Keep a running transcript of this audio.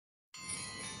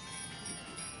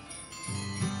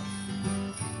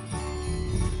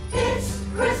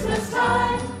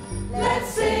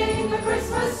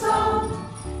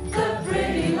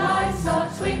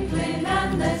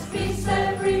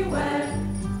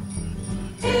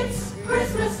It's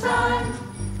Christmas time.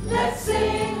 Let's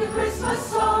sing the Christmas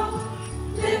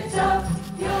song. Lift up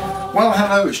your... Well,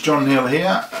 hello, it's John Neal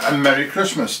here, and Merry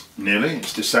Christmas. Nearly,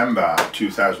 it's December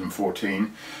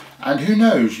 2014, and who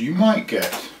knows, you might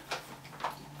get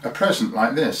a present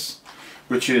like this,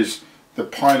 which is the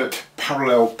Pilot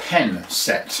Parallel Pen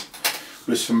set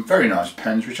with some very nice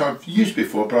pens which I've used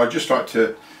before, but I'd just like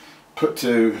to put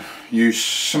to use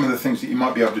some of the things that you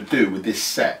might be able to do with this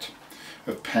set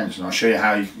of pens, and I'll show you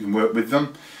how you can work with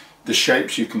them, the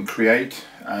shapes you can create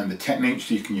and the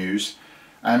techniques you can use,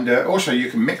 and also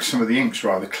you can mix some of the inks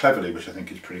rather cleverly, which I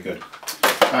think is pretty good.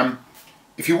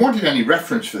 If you wanted any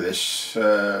reference for this,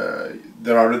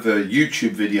 there are other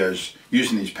YouTube videos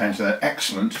using these pens and they're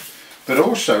excellent, but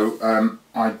also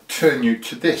I turn you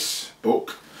to this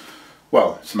book.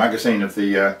 Well, it's a magazine of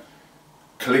the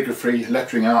Calligraphy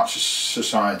Lettering Arts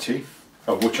Society,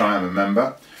 of which I am a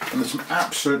member, and there's some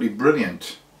absolutely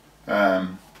brilliant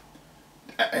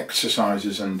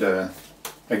exercises and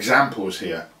examples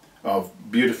here of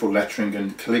beautiful lettering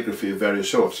and calligraphy of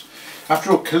various sorts.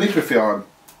 After all, calligraphy are,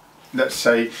 let's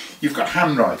say, you've got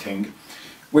handwriting,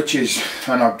 which is,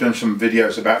 and I've done some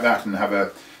videos about that and have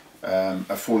a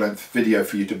full-length video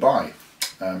for you to buy,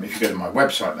 if you go to my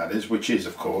website, that is, which is,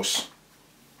 of course,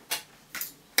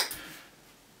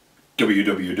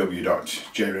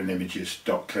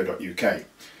 www.jrenimages.co.uk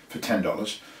for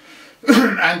 $10.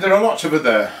 And there are lots of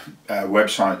other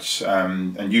websites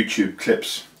and YouTube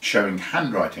clips showing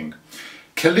handwriting.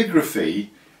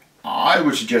 Calligraphy, I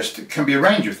would suggest, it can be a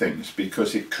range of things,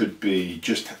 because it could be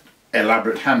just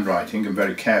elaborate handwriting and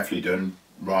very carefully done,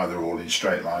 rather all in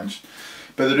straight lines.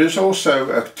 But there is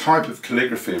also a type of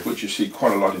calligraphy, of which you see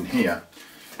quite a lot in here,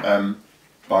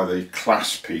 by the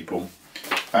class people,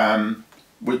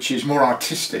 which is more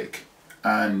artistic,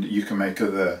 and you can make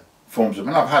other forms of,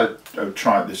 and I've had a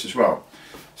try at this as well.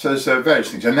 So there's various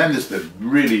things, and then there's the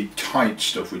really tight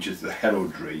stuff, which is the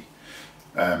heraldry,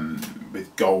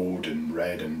 with gold and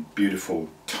red and beautiful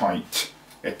tight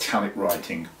italic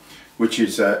writing, which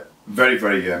is very,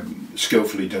 very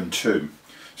skillfully done too.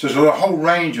 So there's a whole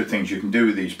range of things you can do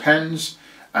with these pens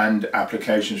and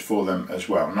applications for them as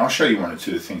well, and I'll show you one or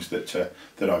two of the things that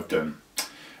I've done.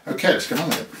 Okay, let's get on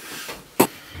with it.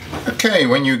 Okay,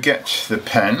 when you get the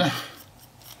pen,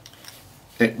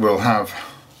 it will have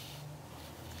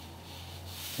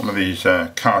one of these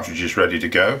cartridges ready to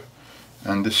go,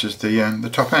 and this is the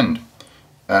top end.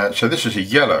 So this is a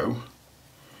yellow.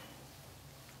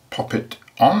 Pop it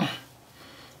on. There's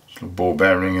a little ball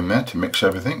bearing in there to mix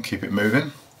everything, keep it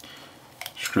moving.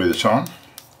 Screw this on,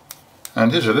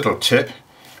 and here's a little tip.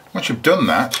 Once you've done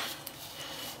that,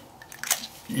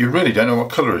 you really don't know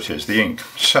what colour it is, the ink.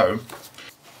 So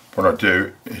what I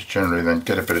do is generally then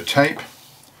get a bit of tape,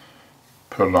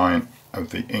 put a line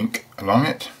of the ink along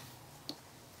it,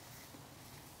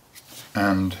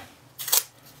 and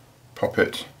pop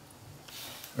it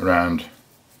around.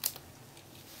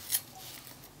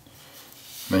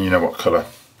 Then you know what colour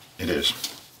it is.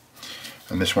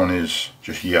 And this one is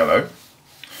just yellow.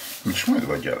 Let me just write the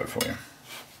word yellow for you.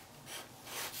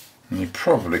 And you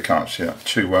probably can't see that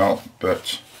too well,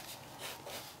 but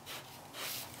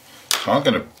so I'm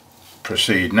going to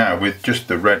proceed now with just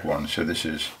the red one. So this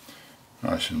is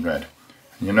nice and red,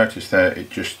 and you'll notice there it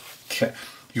just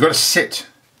you've got to sit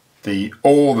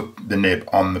all the nib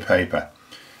on the paper,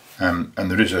 and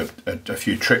there is a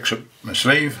few tricks up my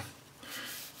sleeve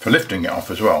for lifting it off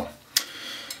as well.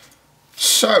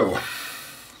 So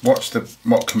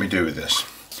what can we do with this?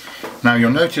 Now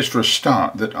you'll notice for a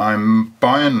start that I'm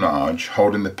by and large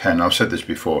holding the pen, I've said this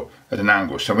before, at an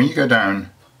angle. So when you go down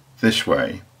this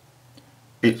way,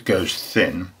 it goes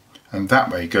thin, and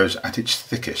that way it goes at its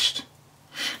thickest.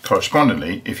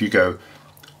 Correspondingly, if you go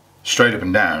straight up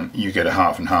and down, you get a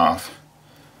half and half,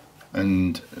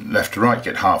 and left to right you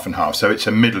get half and half. So it's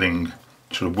a middling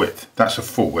sort of width. That's a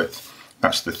full width.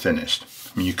 That's the thinnest.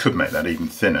 I mean, you could make that even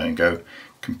thinner and go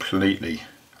completely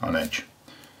on edge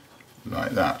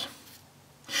like that.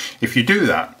 If you do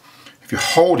that, if you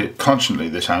hold it constantly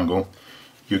this angle,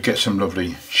 you get some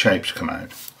lovely shapes come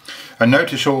out. And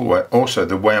notice also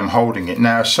the way I'm holding it.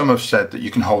 Now, some have said that you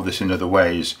can hold this in other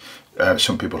ways.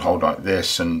 Some people hold like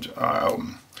this, and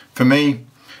for me,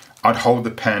 I'd hold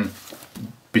the pen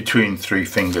between 3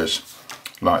 fingers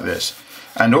like this.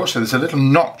 And also there's a little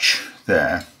notch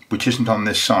there, which isn't on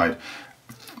this side.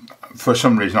 For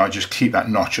some reason I just keep that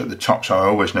notch at the top, so I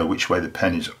always know which way the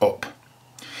pen is up.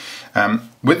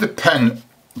 With the pen,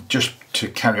 just to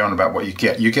carry on about what you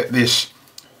get this,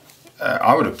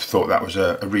 I would have thought that was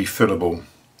a refillable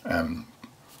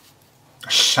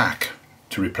sack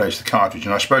to replace the cartridge,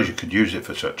 and I suppose you could use it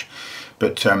for such,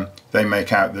 but they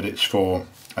make out that it's for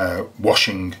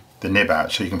washing the nib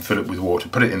out, so you can fill it with water,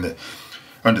 put it in the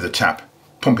under the tap,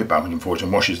 pump it backwards and forwards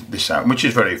and washes this out, which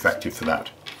is very effective for that.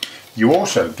 You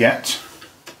also get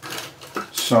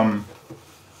some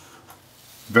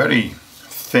very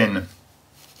thin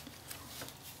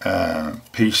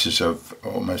pieces of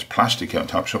almost plastic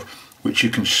type stuff, which you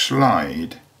can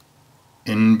slide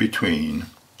in between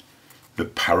the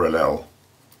parallel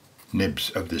nibs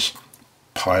of this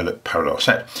Pilot parallel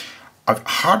set. I've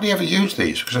hardly ever used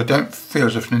these because I don't feel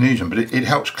as if I need them, but it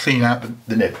helps clean out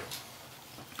the nib.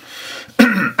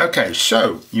 Okay,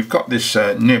 so you've got this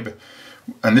nib,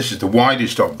 and this is the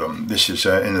widest of them. This is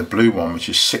in the blue one, which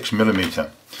is 6mm,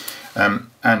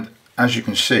 and as you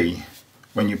can see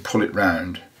when you pull it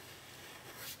round,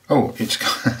 oh, it's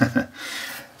got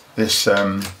this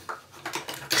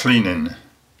cleaning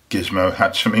gizmo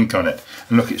had some ink on it,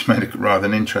 and look, it's made a rather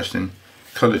an interesting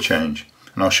colour change,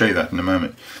 and I'll show you that in a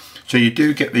moment. So you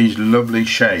do get these lovely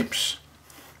shapes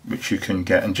which you can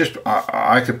get, and just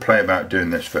I could play about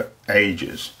doing this for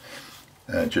ages,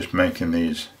 just making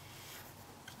these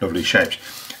lovely shapes.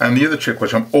 And the other trick,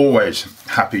 which I'm always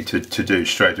happy to do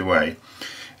straight away,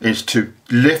 is to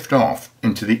lift off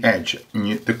into the edge,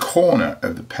 and the corner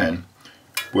of the pen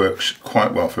works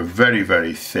quite well for a very,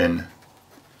 very thin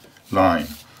line,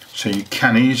 so you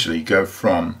can easily go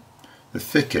from the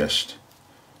thickest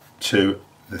to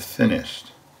the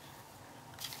thinnest.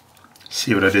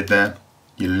 See what I did there?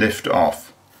 You lift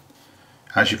off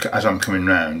as I'm coming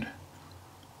round.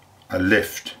 I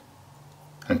lift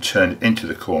and turn it into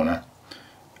the corner,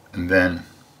 and then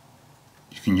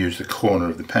you can use the corner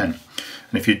of the pen.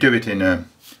 And if you do it in a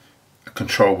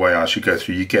controlled way as you go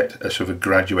through, you get a sort of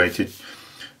graduated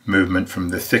movement from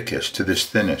the thickest to this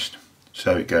thinnest.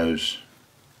 So it goes,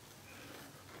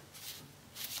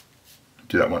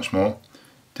 do that once more,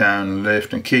 down,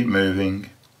 lift, and keep moving.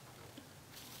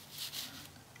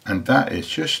 And that is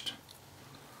just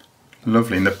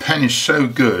lovely, and the pen is so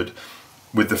good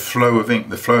with the flow of ink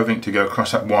to go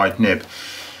across that wide nib.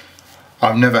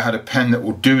 I've never had a pen that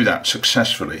will do that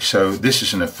successfully, so this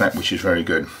is an effect which is very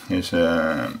good.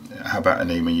 How about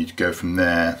an E when you go from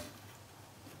there,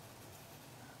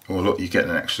 or look, you get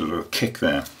an extra little kick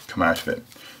there come out of it,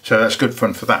 so that's good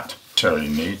fun for that. So you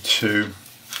need to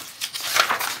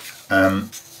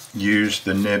use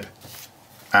the nib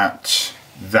at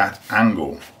that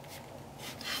angle.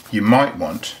 You might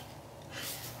want,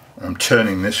 I'm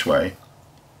turning this way,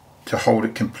 to hold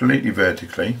it completely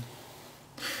vertically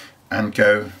and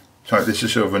go, so this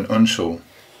is sort of an uncial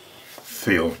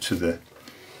feel to the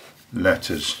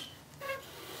letters.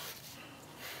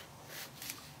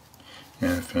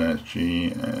 F, G,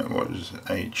 what is it,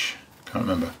 H, can't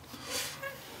remember.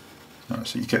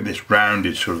 So you get this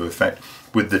rounded sort of effect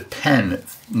with the pen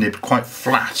nib quite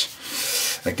flat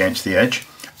against the edge.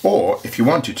 Or if you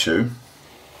wanted to,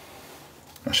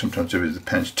 I sometimes do with the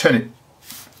pens, turn it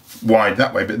wide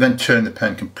that way, but then turn the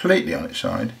pen completely on its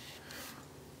side.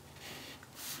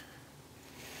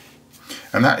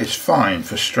 And that is fine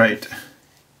for straight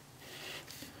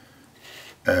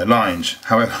lines.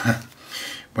 However,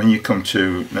 when you come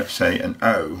to, let's say, an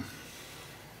O,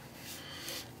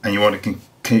 and you want to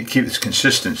keep this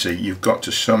consistency, you've got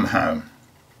to somehow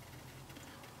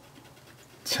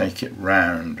take it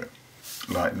round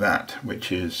like that,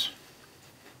 which is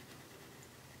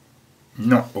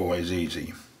not always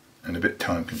easy and a bit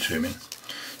time consuming.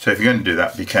 So if you're going to do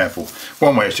that, be careful.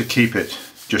 One way is to keep it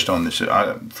just on this.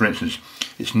 For instance,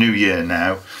 it's New Year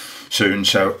now, soon,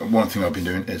 so one thing I've been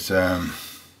doing is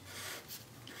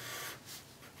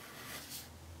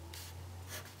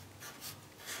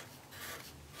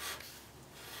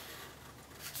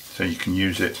so you can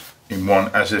use it in one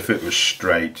as if it was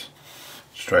straight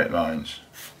lines.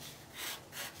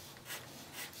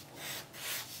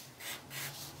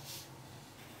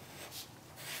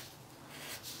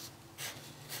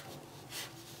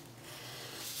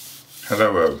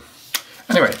 Hello.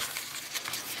 Anyway,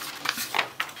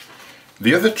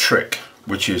 the other trick,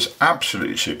 which is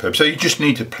absolutely superb, so you just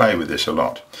need to play with this a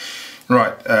lot.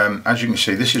 Right, as you can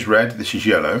see, this is red, this is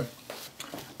yellow.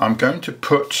 I'm going to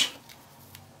put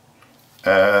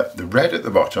the red at the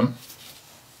bottom,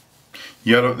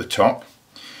 yellow at the top,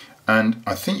 and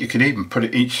I think you could even put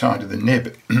it each side of the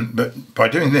nib, but by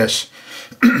doing this,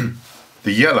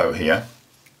 the yellow here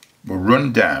will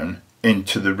run down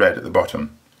into the red at the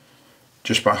bottom,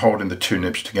 just by holding the two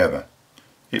nibs together.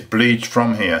 It bleeds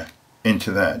from here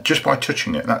into there, just by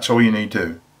touching it. That's all you need to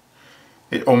do.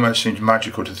 It almost seems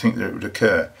magical to think that it would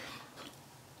occur.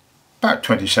 About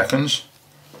 20 seconds,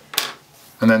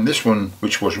 and then this one,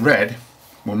 which was red,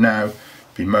 will now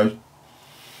be oh,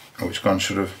 it's gone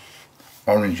sort of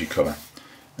orangey colour.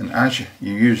 And as you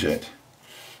use it,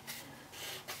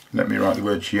 let me write the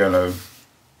words yellow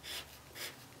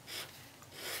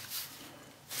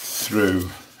through,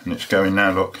 and it's going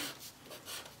now, look.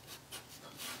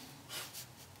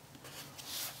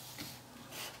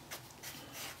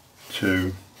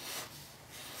 To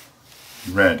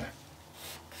red.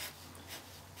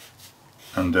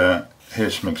 And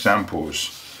here's some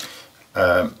examples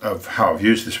of how I've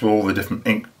used this with all the different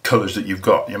ink colours that you've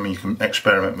got. I mean, you can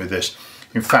experiment with this.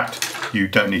 In fact, you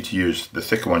don't need to use the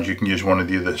thicker ones, you can use one of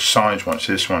the other size ones.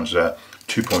 This one's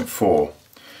 2.4.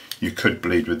 You could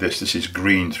bleed with this. This is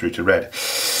green through to red.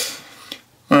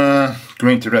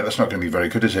 Green to red, that's not going to be very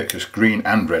good, is it? Because green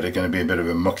and red are going to be a bit of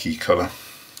a mucky colour.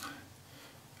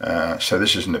 So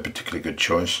this isn't a particularly good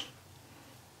choice.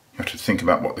 You have to think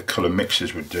about what the colour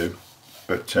mixes would do.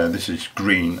 But this is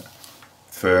green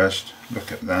first.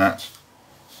 Look at that.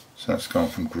 So that's gone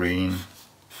from green.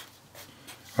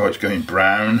 Oh, it's going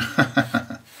brown.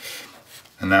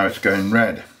 And now it's going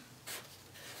red.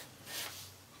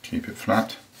 Keep it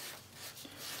flat.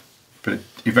 But it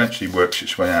eventually works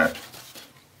its way out.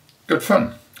 Good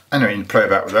fun. Anyway, you can play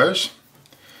about with those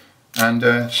and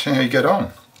see how you get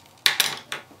on.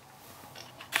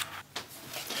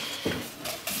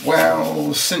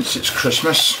 Well, since it's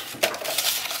Christmas,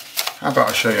 how about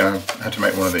I show you how to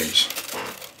make one of these.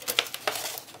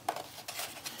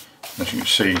 As you can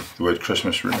see, the word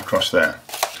Christmas written across there.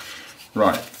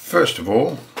 Right, first of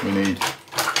all, we need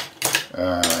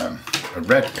a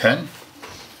red pen,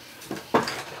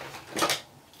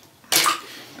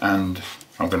 and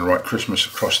I'm going to write Christmas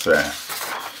across there.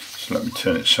 So let me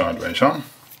turn it sideways on.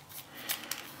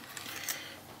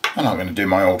 And I'm going to do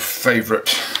my old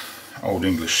favourite Old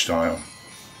English style.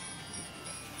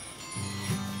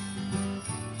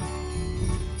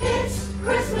 It's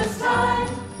Christmas time,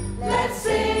 let's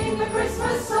sing a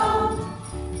Christmas song.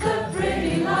 The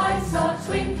pretty lights are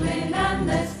twinkling and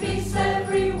there's peace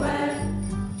everywhere.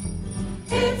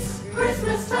 It's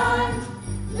Christmas time,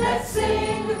 let's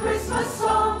sing a Christmas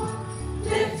song.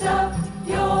 Lift up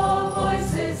your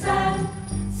voices and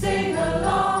sing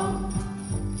along.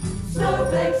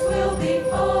 Snowflakes will be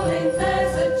falling,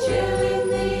 there's a chill in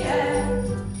the air.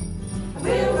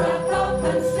 We'll wrap up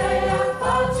and stay out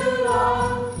far too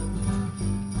long.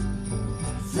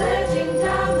 Sledging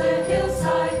down the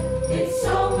hillside, it's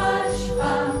so much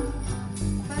fun.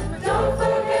 But don't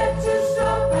forget to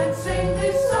stop and sing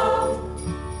this song.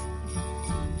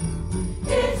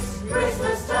 It's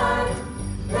Christmas time,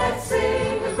 let's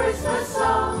sing a Christmas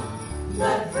song.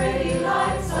 The pretty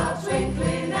lights are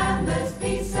twinkling and there's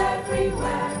peace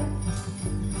everywhere.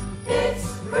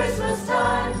 It's Christmas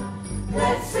time,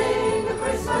 let's sing a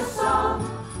Christmas song.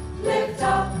 Lift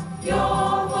up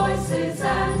your voices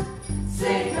and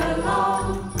sing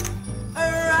along.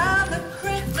 Around the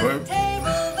Christmas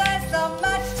table there's so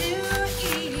much to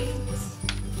eat.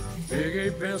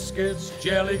 Figgy biscuits,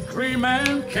 jelly, cream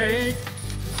and cake.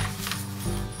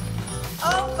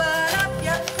 Open up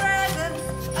your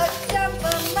presents, a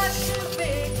jumper much too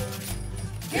big.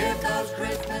 Give those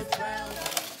Christmas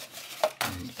bells.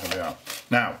 There we are.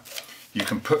 Now, you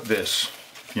can put this,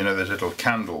 you know, there's little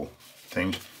candle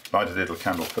things, light a little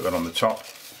candle, put that on the top,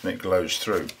 and it glows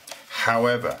through.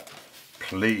 However,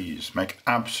 please make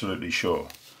absolutely sure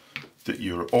that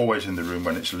you're always in the room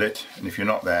when it's lit, and if you're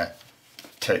not there,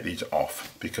 take these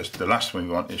off, because the last thing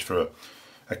we want is for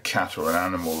a cat or an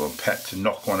animal or a pet to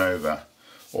knock one over,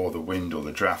 or the wind or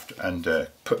the draft, and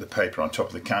put the paper on top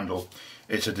of the candle.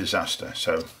 It's a disaster,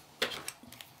 so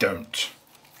don't.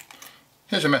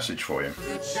 Here's a message for you.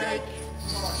 It's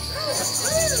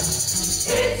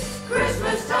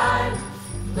Christmas time,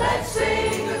 let's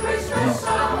sing a Christmas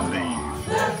song.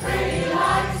 The pretty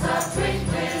lights are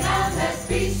twinkling and there's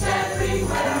peace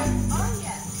everywhere.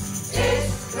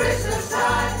 It's Christmas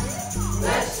time,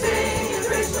 let's sing a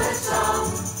Christmas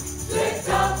song. Lift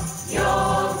up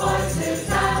your voices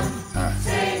and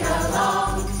sing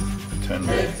along.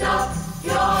 Lift up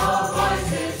your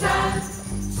voices and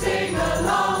sing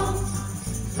along.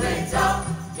 Lift up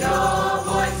your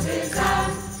voices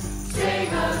and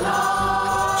sing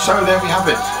along. So there we have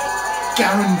it.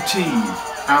 Guaranteed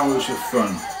hours of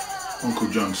fun. Uncle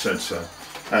John said so.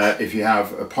 If you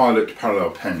have a Pilot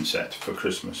parallel pen set for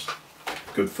Christmas.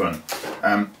 Good fun.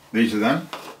 These are them.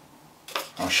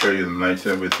 I'll show you them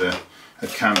later with a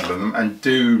candle in them. And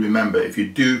do remember, if you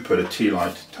do put a tea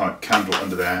light type candle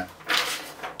under there,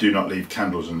 do not leave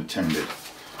candles unattended.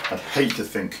 I'd hate to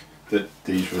think that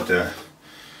these would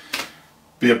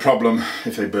be a problem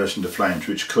if they burst into flames,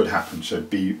 which could happen, so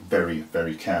be very,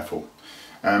 very careful.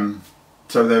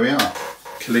 So there we are.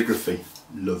 Calligraphy.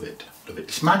 Love it. Love it.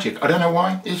 It's magic. I don't know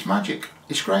why. It's magic.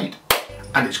 It's great.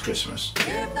 and it's Christmas.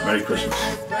 Merry Christmas.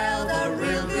 A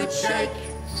real good shake.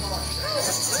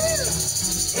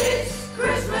 It's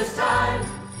Christmas time.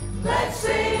 Let's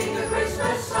sing